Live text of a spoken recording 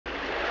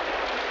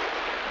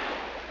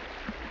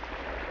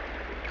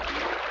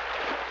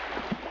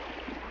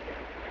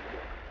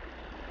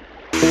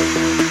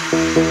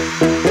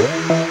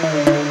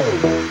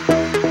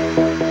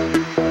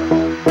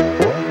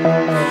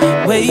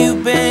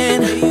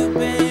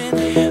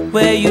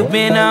you've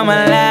been all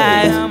my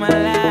life.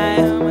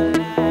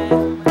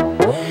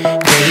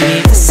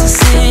 Baby, this is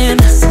sin,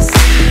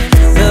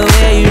 the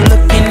way you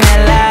look in that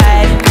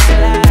light.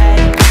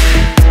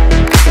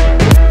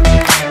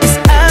 It's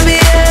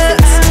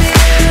obvious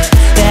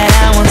that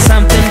I want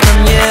something from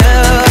you.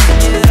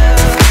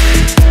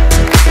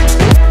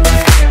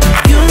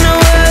 You know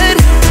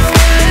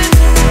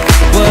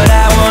what I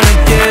wanna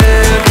do.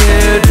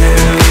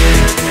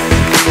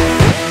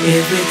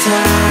 Every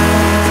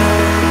time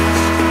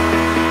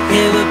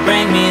it would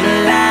bring me to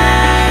life.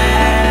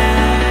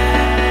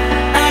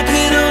 I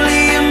could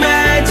only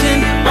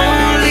imagine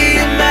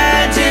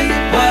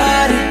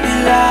what it'd be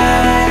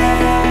like.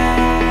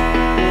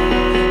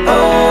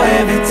 Oh,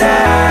 every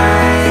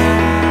time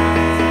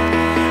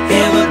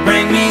it would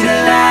bring me to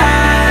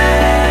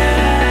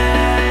life.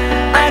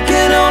 I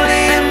could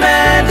only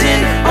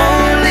imagine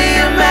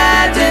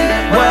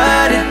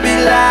what it'd be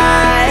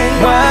like,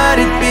 what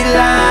it'd be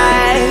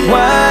like,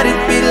 what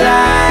it'd be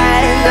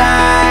like, what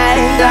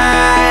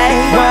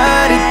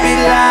it'd be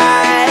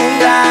like,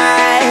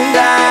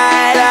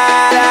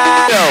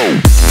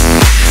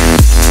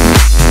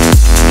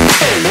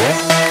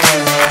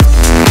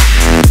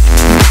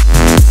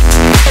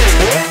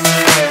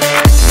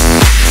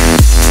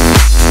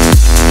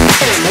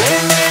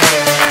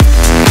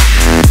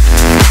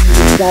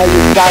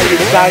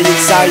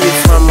 Saw you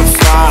from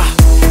afar.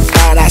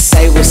 Thought I'd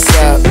say what's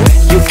up.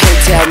 You can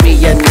tell me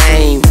your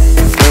name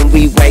when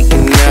we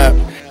waking up.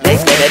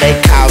 They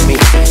call me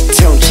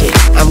Tunchi.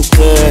 I'm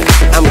good,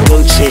 I'm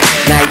Gucci.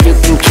 Now you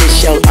can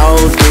kiss your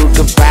old dude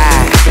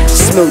goodbye.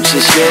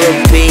 Smooches, you're a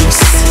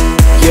beast.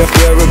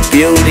 You're a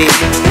beauty.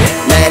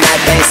 Man, I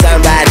think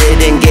somebody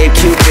didn't give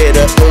Cupid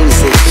a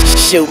Uzi.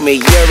 Shoot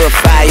me, you're a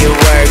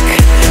firework,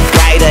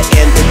 brighter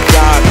in the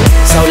dark.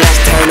 So let's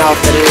turn off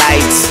the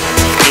lights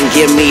and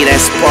give me that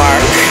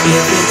spark.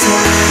 every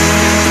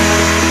time